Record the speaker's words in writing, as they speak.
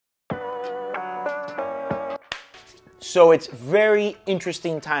So it's very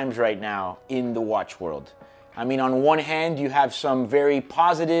interesting times right now in the watch world. I mean, on one hand, you have some very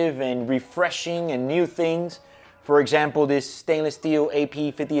positive and refreshing and new things. For example, this stainless steel AP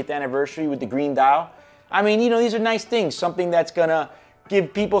 50th anniversary with the green dial. I mean, you know, these are nice things, something that's gonna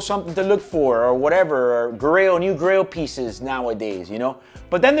give people something to look for or whatever, or new grail pieces nowadays, you know?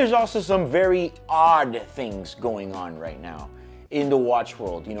 But then there's also some very odd things going on right now in the watch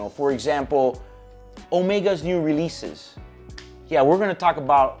world. You know, for example, Omega's new releases. Yeah, we're gonna talk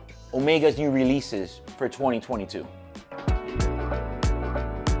about Omega's new releases for 2022.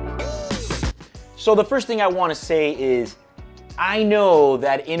 So the first thing I wanna say is, I know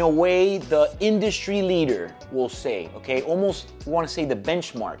that in a way the industry leader will say, okay, almost wanna say the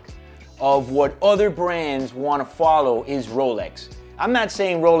benchmark of what other brands wanna follow is Rolex. I'm not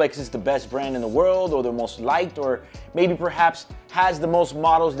saying Rolex is the best brand in the world or the most liked or maybe perhaps has the most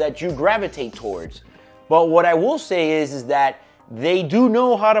models that you gravitate towards. But what I will say is that they do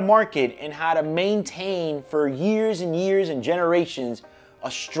know how to market and how to maintain for years and years and generations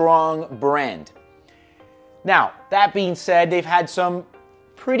a strong brand. Now, that being said, they've had some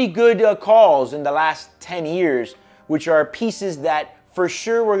pretty good calls in the last 10 years, which are pieces that for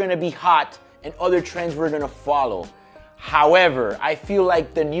sure were gonna be hot and other trends were gonna follow. However, I feel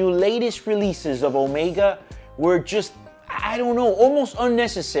like the new latest releases of Omega were just, I don't know, almost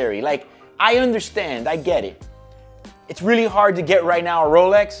unnecessary. Like, I understand, I get it. It's really hard to get right now a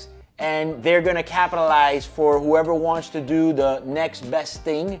Rolex, and they're gonna capitalize for whoever wants to do the next best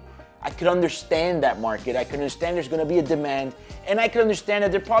thing. I could understand that market. I could understand there's gonna be a demand, and I could understand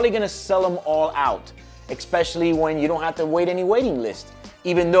that they're probably gonna sell them all out, especially when you don't have to wait any waiting list.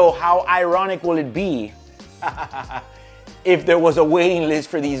 Even though, how ironic will it be if there was a waiting list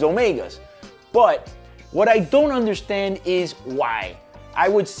for these Omegas? But what I don't understand is why. I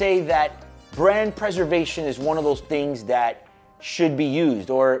would say that brand preservation is one of those things that should be used,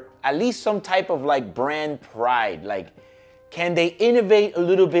 or at least some type of like brand pride. Like, can they innovate a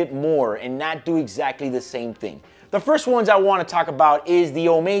little bit more and not do exactly the same thing? The first ones I want to talk about is the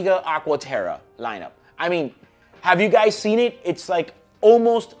Omega Aquaterra lineup. I mean, have you guys seen it? It's like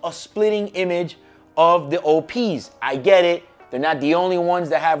almost a splitting image of the OPs. I get it. They're not the only ones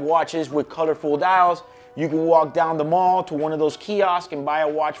that have watches with colorful dials. You can walk down the mall to one of those kiosks and buy a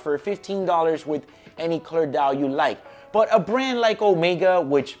watch for $15 with any color dial you like. But a brand like Omega,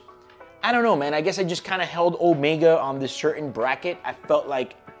 which, I don't know, man, I guess I just kind of held Omega on this certain bracket. I felt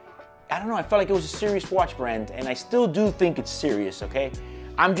like, I don't know, I felt like it was a serious watch brand, and I still do think it's serious, okay?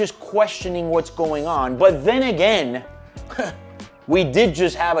 I'm just questioning what's going on. But then again, we did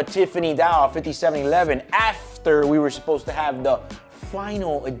just have a Tiffany dial 5711 after we were supposed to have the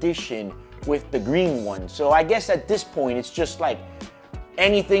final edition with the green one. So I guess at this point, it's just like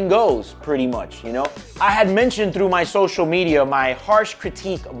anything goes, pretty much, you know? I had mentioned through my social media my harsh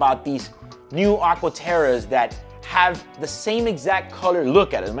critique about these new Aquaterras that have the same exact color.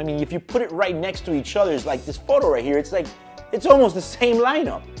 Look at them. I mean, if you put it right next to each other, it's like this photo right here. It's like, it's almost the same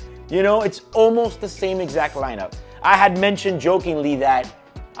lineup. You know, it's almost the same exact lineup. I had mentioned jokingly that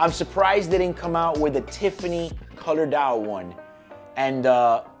I'm surprised they didn't come out with a Tiffany color dial one. And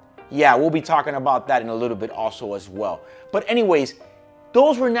yeah, we'll be talking about that in a little bit also as well. But anyways,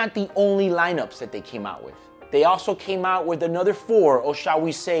 those were not the only lineups that they came out with. They also came out with another 4, or shall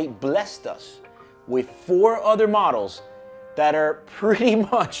we say, blessed us with 4 other models that are pretty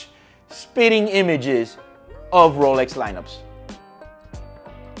much spitting images of Rolex lineups.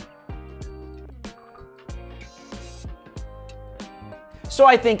 So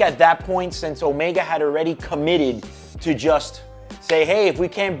I think at that point, since Omega had already committed to just say, hey, if we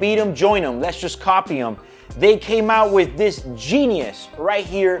can't beat them, join them. Let's just copy them. They came out with this genius right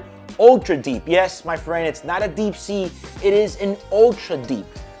here, ultra deep. Yes, my friend, it's not a deep sea. It is an ultra deep.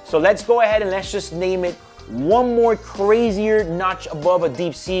 So let's go ahead and let's just name it one more crazier notch above a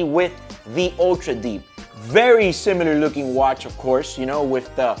deep sea with the ultra deep. Very similar looking watch, of course, you know,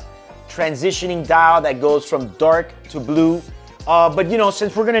 with the transitioning dial that goes from dark to blue. But you know,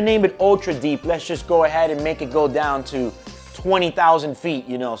 since we're gonna name it ultra deep, let's just go ahead and make it go down to 20,000 feet,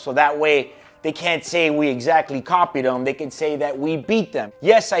 you know, so that way they can't say we exactly copied them. They can say that we beat them.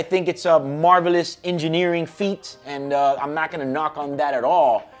 Yes, I think it's a marvelous engineering feat, and I'm not gonna knock on that at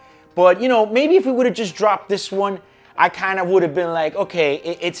all. But you know, maybe if we would have just dropped this one, I kind of would have been like, okay,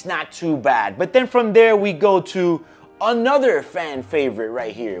 it's not too bad. But then from there we go to another fan favorite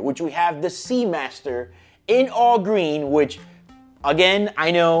right here, which we have the Seamaster in all green, which again, I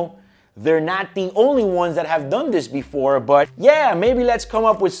know they're not the only ones that have done this before, but yeah, maybe let's come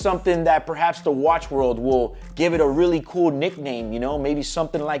up with something that perhaps the watch world will give it a really cool nickname, you know, maybe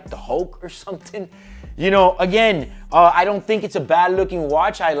something like the Hulk or something. You know, again, I don't think it's a bad looking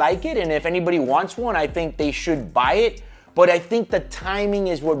watch. I like it, and if anybody wants one, I think they should buy it. But I think the timing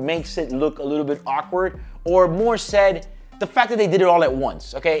is what makes it look a little bit awkward, or more said, the fact that they did it all at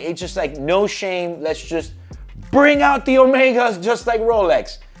once, okay? It's just like, no shame, let's just bring out the Omegas just like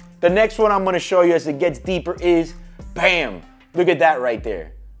Rolex. The next one I'm gonna show you as it gets deeper is, bam, look at that right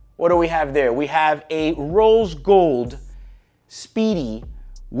there. What do we have there? We have a rose gold Speedy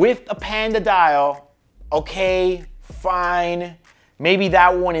with a panda dial. Okay, fine. Maybe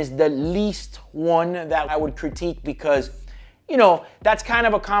that one is the least one that I would critique because, you know, that's kind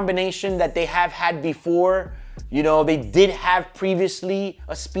of a combination that they have had before. You know, they did have previously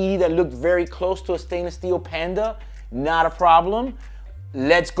a Speedy that looked very close to a stainless steel panda. Not a problem.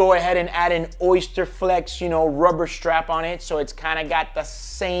 Let's go ahead and add an Oyster Flex, you know, rubber strap on it so it's kind of got the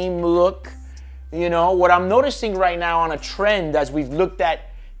same look. You know, what I'm noticing right now on a trend as we've looked at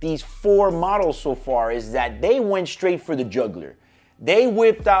these 4 models so far is that they went straight for the juggler. They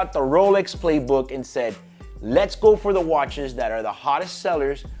whipped out the Rolex playbook and said, let's go for the watches that are the hottest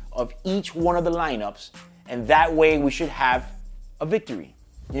sellers of each one of the lineups, and that way we should have a victory.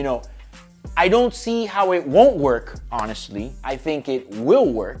 You know, I don't see how it won't work, honestly. I think it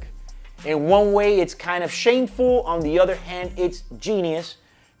will work. In one way, it's kind of shameful. On the other hand, it's genius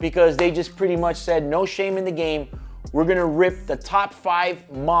because they just pretty much said, no shame in the game. We're gonna rip the top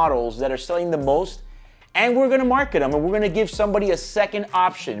 5 models that are selling the most and we're gonna market them and we're gonna give somebody a second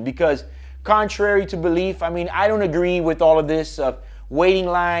option because contrary to belief, I mean, I don't agree with all of this of waiting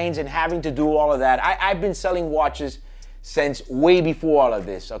lines and having to do all of that. I've been selling watches since way before all of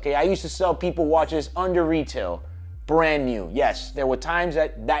this, okay? I used to sell people watches under retail, brand new. Yes, there were times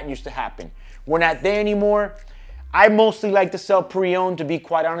that used to happen. We're not there anymore. I mostly like to sell pre-owned, to be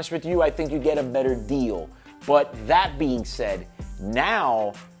quite honest with you. I think you get a better deal. But that being said,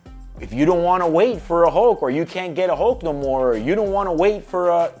 now, if you don't want to wait for a Hulk, or you can't get a Hulk no more, or you don't want to wait for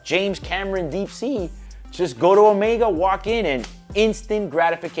a James Cameron Deep Sea, just go to Omega, walk in, and instant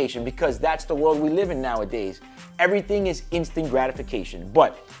gratification, because that's the world we live in nowadays. Everything is instant gratification.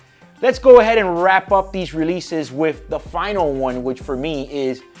 But let's go ahead and wrap up these releases with the final one, which for me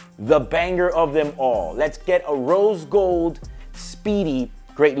is the banger of them all. Let's get a rose gold Speedy,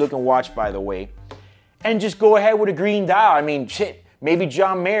 great looking watch by the way, and just go ahead with a green dial. I mean, shit, maybe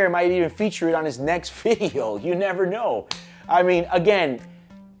John Mayer might even feature it on his next video. You never know. I mean, again,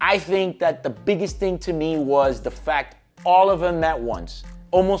 I think that the biggest thing to me was the fact all of them at once,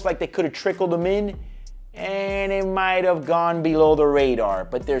 almost like they could have trickled them in and it might have gone below the radar,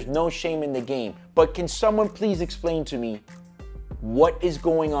 but there's no shame in the game. But can someone please explain to me what is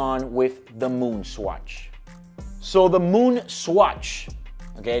going on with the Moon Swatch? So the Moon Swatch,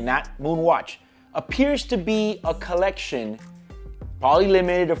 okay, not Moon Watch, appears to be a collection, probably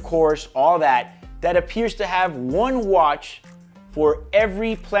limited of course, all that appears to have one watch for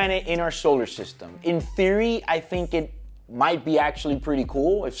every planet in our solar system. In theory, I think it might be actually pretty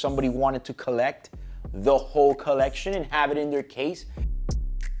cool if somebody wanted to collect the whole collection and have it in their case.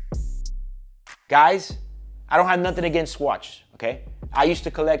 Guys, I don't have nothing against Swatch, okay? I used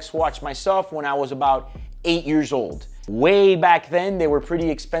to collect Swatch myself when I was about 8 years old. Way back then, they were pretty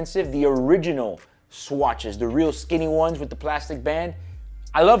expensive. The original Swatches, the real skinny ones with the plastic band,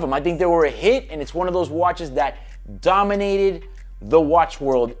 I love them. I think they were a hit, and it's one of those watches that dominated the watch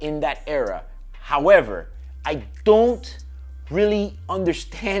world in that era. However, I don't really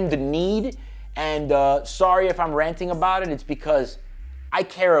understand the need, and sorry if I'm ranting about it. It's because I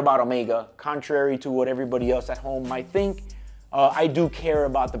care about Omega, contrary to what everybody else at home might think. I do care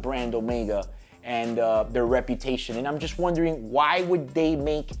about the brand Omega and their reputation, and I'm just wondering, why would they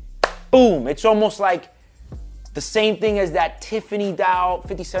make, boom, it's almost like the same thing as that Tiffany dial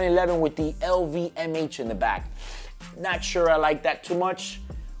 5711 with the LVMH in the back. Not sure I like that too much,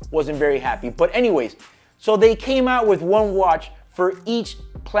 wasn't very happy. But anyways, so they came out with one watch for each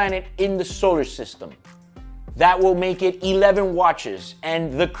planet in the solar system. That will make it 11 watches.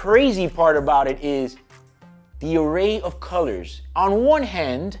 And the crazy part about it is the array of colors. On one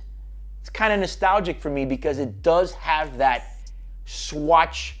hand, it's kind of nostalgic for me because it does have that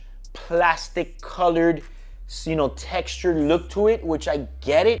Swatch plastic colored, you know, textured look to it, which I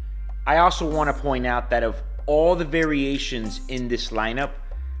get it. I also want to point out that of all the variations in this lineup,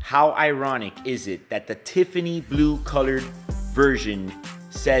 how ironic is it that the Tiffany blue colored version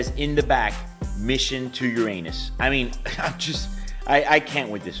says in the back, Mission to Uranus. I mean, I can't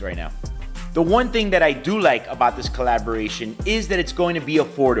with this right now. The one thing that I do like about this collaboration is that it's going to be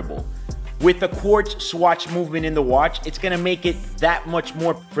affordable. With the Quartz Swatch movement in the watch, it's gonna make it that much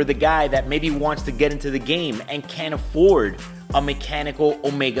more for the guy that maybe wants to get into the game and can't afford a mechanical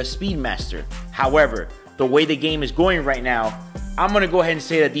Omega Speedmaster. However, the way the game is going right now, I'm gonna go ahead and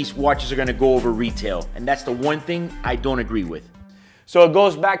say that these watches are gonna go over retail. And that's the one thing I don't agree with. So it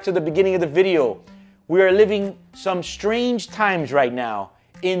goes back to the beginning of the video. We are living some strange times right now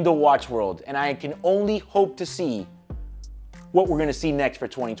in the watch world. And I can only hope to see what we're gonna see next for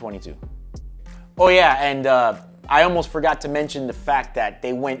 2022. Oh yeah, and I almost forgot to mention the fact that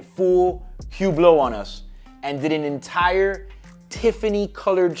they went full Hublot on us and did an entire Tiffany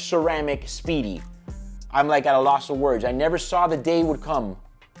colored ceramic Speedy. I'm like at a loss of words. I never saw the day would come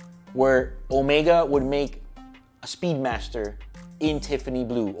where Omega would make a Speedmaster in Tiffany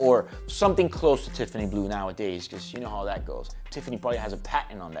blue or something close to Tiffany blue nowadays, because you know how that goes. Tiffany probably has a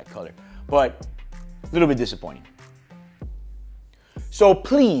patent on that color, but a little bit disappointing. So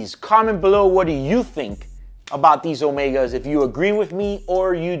please comment below, what do you think about these Omegas, if you agree with me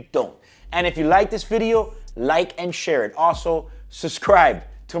or you don't. And if you like this video, like and share it. Also, subscribe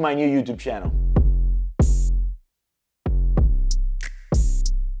to my new YouTube channel.